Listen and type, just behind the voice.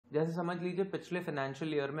जैसे समझ लीजिए पिछले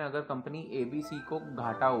फाइनेंशियल ईयर में अगर कंपनी एबीसी को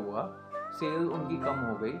घाटा हुआ, सेल उनकी कम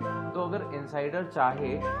हो गई, तो अगर इनसाइडर चाहे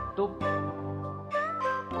तो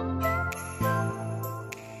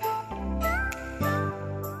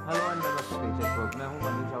हेलो एंड नमस्ते पेचेक ग्रुप। मैं हूं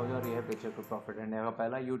मनीष आहूजा और यह है पेचेक टू प्रॉफिट इंडिया का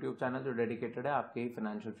पहला यूट्यूब चैनल जो डेडिकेटेड है आपके ही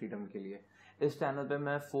फाइनेंशियल फ्रीडम के लिए। इस चैनल पे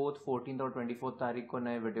मैं 4th, 14th और 24th तारीख को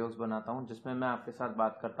नए वीडियोस बनाता हूं जिसमें मैं आपके साथ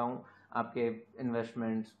बात करता हूं आपके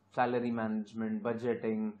investments, salary management,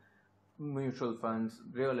 budgeting, mutual funds,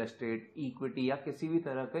 real estate, equity या किसी भी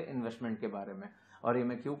तरह के इन्वेस्टमेंट के बारे में। और ये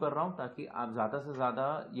मैं क्यों कर रहा हूँ? ताकि आप ज़्यादा से ज़्यादा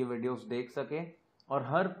ये वीडियोस देख सकें और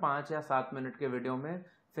हर 5 या 7 मिनट के वीडियो में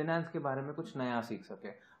फिनेंस के बारे में कुछ नया सीख सके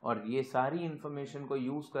और ये सारी इन्फॉर्मेशन को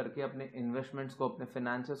यूज करके अपने इन्वेस्टमेंट्स को, अपने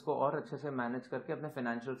फाइनेंसेस को और अच्छे से मैनेज करके अपने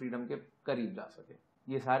फाइनेंशियल फ्रीडम के करीब जा सके।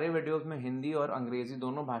 ये सारे वीडियोस में हिंदी और अंग्रेजी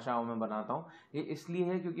दोनों भाषाओं में बनाता हूँ। ये इसलिए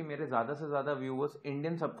है क्योंकि मेरे ज्यादा से ज्यादा व्यूअर्स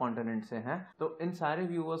इंडियन सब कॉन्टिनेंट से हैं, तो इन सारे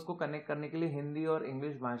व्यूअर्स को कनेक्ट करने के लिए हिंदी और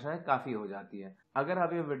इंग्लिश भाषाएं काफी हो जाती है। अगर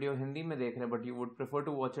आप ये वीडियो हिंदी में देख रहे हैं but you would prefer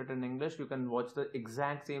to watch it in English, you can watch the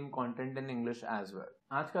exact same content in English as well.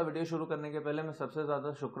 आज का वीडियो शुरू करने के पहले मैं सबसे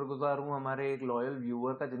ज्यादा शुक्रगुजार हूँ हमारे एक लॉयल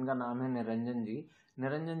व्यूअर का जिनका नाम है निरंजन जी।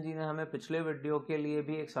 निरंजन जी ने हमें पिछले वीडियो के लिए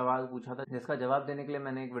भी एक सवाल पूछा था जिसका जवाब देने के लिए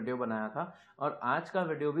मैंने एक वीडियो बनाया था और आज का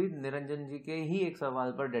वीडियो भी निरंजन जी के ही एक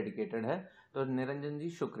सवाल पर डेडिकेटेड है। तो निरंजन जी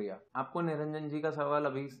शुक्रिया। आपको निरंजन जी का सवाल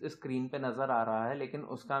अभी स्क्रीन पे नजर आ रहा है, लेकिन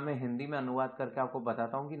उसका मैं हिंदी में अनुवाद करके आपको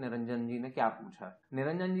बताता हूँ कि निरंजन जी ने क्या पूछा।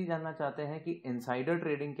 निरंजन जी जानना चाहते हैं कि इनसाइडर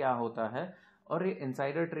ट्रेडिंग क्या होता है और ये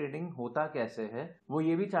इनसाइडर ट्रेडिंग होता कैसे है। वो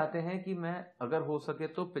ये भी चाहते हैं कि मैं अगर हो सके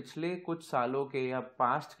तो पिछले कुछ सालों के या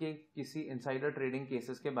पास्ट के किसी इनसाइडर ट्रेडिंग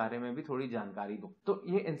केसेस के बारे में भी थोड़ी जानकारी दूं। तो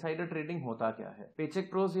ये इनसाइडर ट्रेडिंग होता क्या है? पेचेक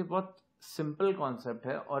प्रोस ये बहुत सिंपल कॉन्सेप्ट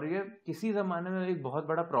है और ये किसी जमाने में एक बहुत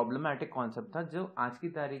बड़ा प्रॉब्लमैटिक कॉन्सेप्ट था जो आज की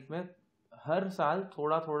तारीख में हर साल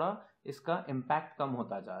थोड़ा थोड़ा इसका इम्पैक्ट कम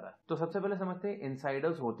होता जा रहा है। तो सबसे पहले समझते हैं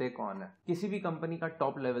इनसाइडर्स होते कौन है। किसी भी कंपनी का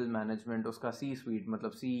टॉप लेवल मैनेजमेंट, उसका सी स्वीट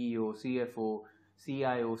मतलब सीईओ, सीएफओ,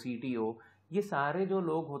 सीआईओ, सीटीओ, ये सारे जो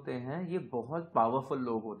लोग होते हैं ये बहुत पावरफुल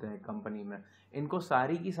लोग होते हैं कंपनी में। इनको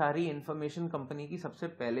सारी की सारी इंफॉर्मेशन कंपनी की सबसे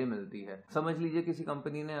पहले मिलती है। समझ लीजिए किसी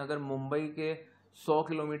कंपनी ने अगर मुंबई के 100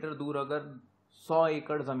 किलोमीटर दूर अगर 100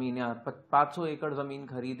 एकड़ जमीन या 500 एकड़ जमीन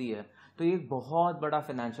खरीदी है तो ये एक बहुत बड़ा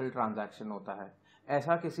फाइनेंशियल ट्रांजैक्शन होता है।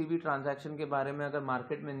 ऐसा किसी भी ट्रांजैक्शन के बारे में अगर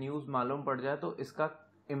मार्केट में न्यूज मालूम पड़ जाए तो इसका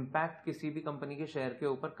इम्पैक्ट किसी भी कंपनी के शेयर के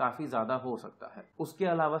ऊपर काफी ज्यादा हो सकता है। उसके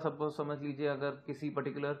अलावा सपोज समझ लीजिए अगर किसी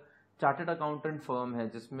पर्टिकुलर चार्टर्ड अकाउंटेंट फर्म है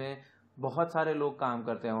जिसमें बहुत सारे लोग काम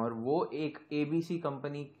करते हैं और वो एक एबीसी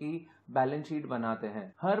कंपनी की बैलेंस शीट बनाते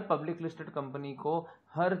हैं। हर पब्लिक लिस्टेड कंपनी को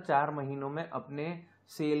हर 4 महीनों में अपने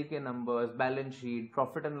सेल के numbers, balance sheet,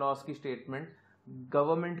 profit and loss की स्टेटमेंट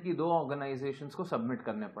गवर्नमेंट की 2 ऑर्गेनाइजेशंस को सबमिट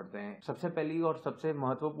करने पड़ते हैं। सबसे पहली और सबसे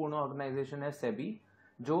महत्वपूर्ण ऑर्गेनाइजेशन है सेबी,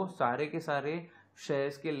 जो सारे के सारे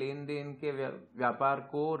शेयर्स के लेन देन के व्यापार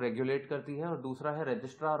को रेगुलेट करती है, और दूसरा है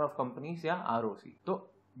रजिस्ट्रार ऑफ कंपनीज या आरओसी। तो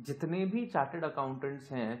जितने भी चार्टर्ड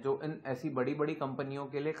अकाउंटेंट्स हैं जो इन ऐसी बड़ी बड़ी कंपनियों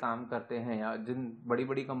के लिए काम करते हैं या जिन बड़ी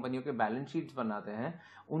बड़ी कंपनियों के बैलेंस शीट्स बनाते हैं,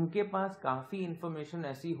 उनके पास काफी इंफॉर्मेशन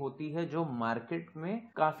ऐसी होती है जो मार्केट में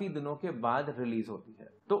काफी दिनों के बाद रिलीज होती है।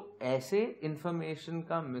 तो ऐसे इंफॉर्मेशन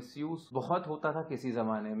का मिसयूज बहुत होता था किसी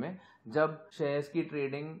जमाने में, जब शेयर्स की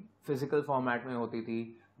ट्रेडिंग फिजिकल फॉर्मेट में होती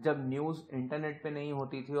थी, जब न्यूज इंटरनेट पे नहीं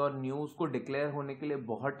होती थी और न्यूज को डिक्लेयर होने के लिए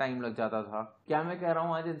बहुत टाइम लग जाता था। क्या मैं कह रहा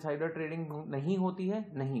हूं आज इनसाइडर ट्रेडिंग नहीं होती है?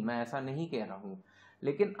 नहीं, मैं ऐसा नहीं कह रहा हूं।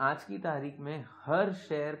 लेकिन आज की तारीख में हर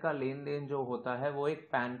शेयर का लेन देन जो होता है वो एक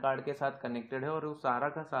पैन कार्ड के साथ कनेक्टेड है और वो सारा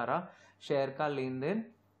का सारा शेयर का लेन देन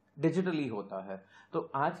डिजिटली होता है। तो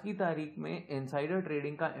आज की तारीख में इनसाइडर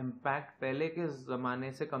ट्रेडिंग का इम्पैक्ट पहले के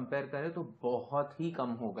जमाने से कंपेयर करें तो बहुत ही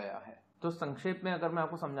कम हो गया है। तो संक्षेप में अगर मैं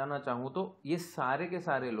आपको समझाना चाहूँ तो ये सारे के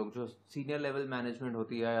सारे लोग जो सीनियर लेवल मैनेजमेंट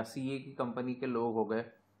होती है या सीए की कंपनी के लोग हो गए,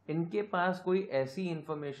 इनके पास कोई ऐसी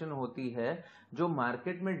इंफॉर्मेशन होती है जो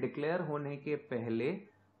मार्केट में डिक्लेयर होने के पहले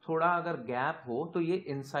थोड़ा अगर गैप हो तो ये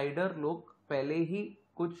इनसाइडर लोग पहले ही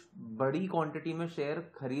कुछ बड़ी क्वांटिटी में शेयर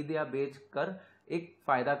खरीद या बेच कर एक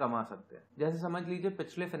फायदा कमा सकते हैं। जैसे समझ लीजिए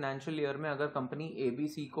पिछले फाइनेंशियल ईयर में अगर कंपनी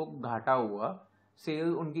एबीसी को घाटा हुआ,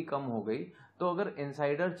 सेल उनकी कम हो गई, तो अगर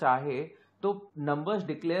इनसाइडर चाहे तो नंबर्स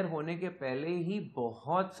डिक्लेयर होने के पहले ही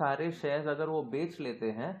बहुत सारे शेयर्स अगर वो बेच लेते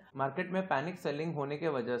हैं, मार्केट में पैनिक सेलिंग होने के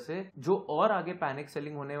वजह से जो और आगे पैनिक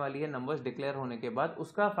सेलिंग होने वाली है नंबर्स डिक्लेयर होने के बाद,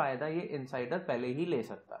 उसका फायदा ये इनसाइडर पहले ही ले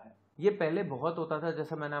सकता है। ये पहले बहुत होता था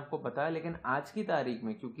जैसा मैंने आपको बताया, लेकिन आज की तारीख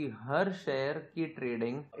में क्योंकि हर शेयर की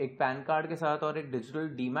ट्रेडिंग एक पैन कार्ड के साथ और एक डिजिटल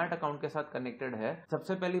डीमैट अकाउंट के साथ कनेक्टेड है,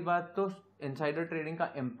 सबसे पहली बात तो इनसाइडर ट्रेडिंग का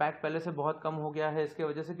इम्पैक्ट पहले से बहुत कम हो गया है इसके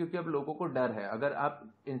वजह से, क्योंकि अब लोगों को डर है अगर आप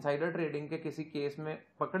इनसाइडर ट्रेडिंग के किसी केस में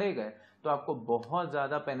पकड़े गए तो आपको बहुत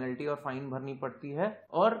ज्यादा पेनल्टी और फाइन भरनी पड़ती है।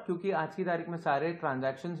 और क्योंकि आज की तारीख में सारे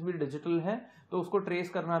ट्रांजैक्शंस भी डिजिटल हैं तो उसको ट्रेस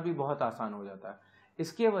करना भी बहुत आसान हो जाता है।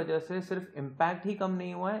 इसके वजह से सिर्फ इम्पैक्ट ही कम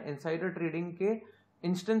नहीं हुआ है, इनसाइडर ट्रेडिंग के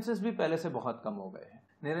इंस्टेंसेस भी पहले से बहुत कम हो गए हैं।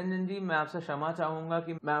 निरंजन जी, मैं आपसे क्षमा चाहूंगा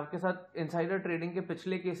कि मैं आपके साथ इनसाइडर ट्रेडिंग के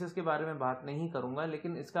पिछले केसेस के बारे में बात नहीं करूंगा,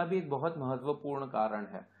 लेकिन इसका भी एक बहुत महत्वपूर्ण कारण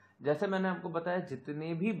है। जैसे मैंने आपको बताया,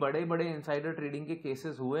 जितने भी बड़े बड़े इनसाइडर ट्रेडिंग के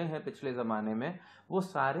केसेस हुए हैं पिछले जमाने में, वो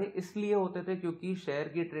सारे इसलिए होते थे क्योंकि शेयर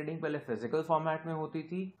की ट्रेडिंग पहले फिजिकल फॉर्मेट में होती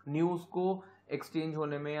थी। न्यूज को एक्सचेंज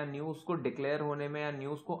होने में या न्यूज को डिक्लेयर होने में या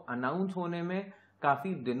न्यूज को अनाउंस होने में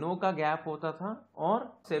काफी दिनों का गैप होता था,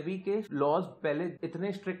 और सेबी के लॉज पहले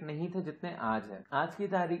इतने स्ट्रिक्ट नहीं थे जितने आज है। आज की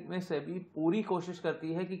तारीख में सेबी पूरी कोशिश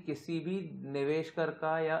करती है कि किसी भी निवेशकर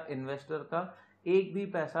का या इन्वेस्टर का एक भी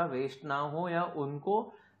पैसा वेस्ट ना हो या उनको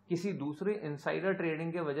किसी दूसरे इनसाइडर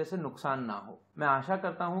ट्रेडिंग के वजह से नुकसान ना हो। मैं आशा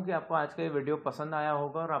करता हूं कि आपको आज का ये वीडियो पसंद आया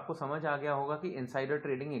होगा और आपको समझ आ गया होगा कि इनसाइडर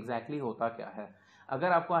ट्रेडिंग एग्जैक्टली होता क्या है।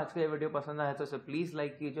 अगर आपको आज का ये वीडियो पसंद आया तो इसे प्लीज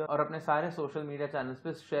लाइक कीजिए और अपने सारे सोशल मीडिया चैनल्स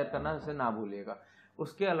पे शेयर करना इसे ना भूलिएगा।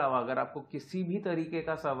 उसके अलावा अगर आपको किसी भी तरीके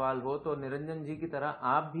का सवाल हो तो निरंजन जी की तरह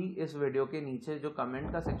आप भी इस वीडियो के नीचे जो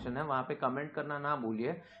कमेंट का सेक्शन है वहां पे कमेंट करना ना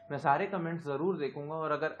भूलिए। मैं सारे कमेंट्स जरूर देखूंगा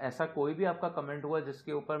और अगर ऐसा कोई भी आपका कमेंट हुआ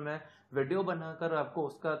जिसके ऊपर मैं वीडियो बनाकर आपको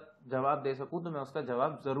उसका जवाब दे सकूं तो मैं उसका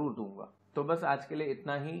जवाब जरूर दूंगा। तो बस आज के लिए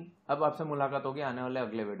इतना ही। अब आपसे मुलाकात होगी आने वाले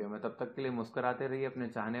अगले वीडियो में। तब तक के लिए मुस्कुराते रहिए, अपने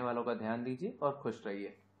चाहने वालों का ध्यान दीजिए और खुश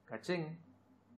रहिए। कचिंग।